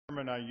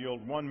Chairman, I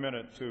yield 1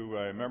 minute to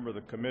a member of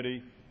the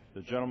committee,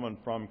 the gentleman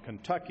from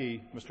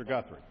Kentucky, Mr.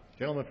 Guthrie. The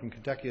gentleman from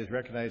Kentucky is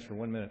recognized for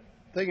 1 minute.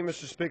 Thank you,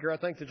 Mr. Speaker. I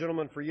thank the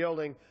gentleman for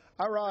yielding.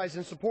 I rise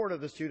in support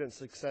of the Student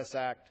Success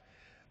Act.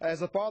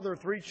 As a father of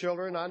 3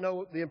 children, I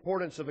know the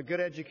importance of a good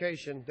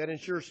education that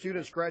ensures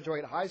students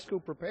graduate high school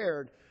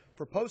prepared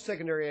for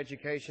post-secondary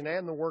education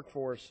and the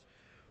workforce.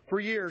 For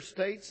years,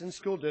 states and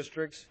school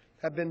districts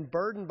have been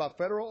burdened by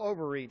federal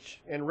overreach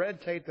and red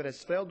tape that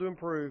has failed to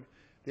improve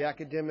the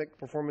academic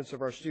performance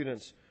of our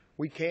students.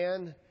 We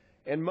can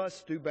and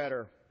must do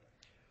better.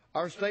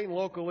 Our state and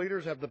local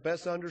leaders have the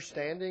best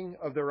understanding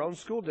of their own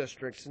school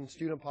districts and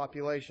student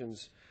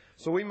populations.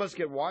 So we must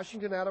get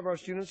Washington out of our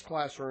students'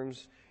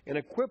 classrooms and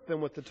equip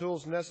them with the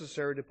tools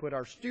necessary to put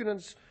our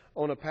students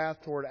on a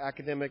path toward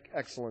academic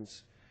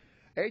excellence.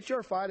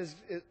 H.R.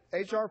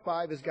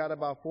 5 has got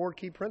about 4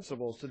 key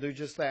principles to do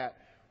just that: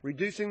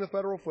 reducing the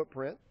federal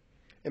footprint,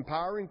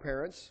 empowering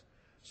parents,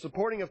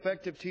 supporting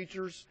effective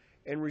teachers,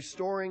 and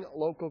restoring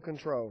local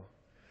control.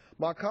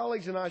 My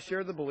colleagues and I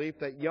share the belief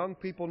that young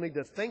people need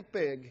to think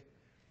big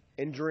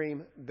and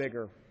dream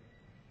bigger.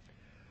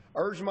 I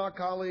urge my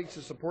colleagues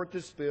to support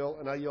this bill,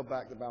 and I yield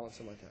back the balance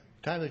of my time.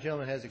 Time of the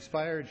gentleman has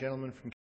expired. Gentleman from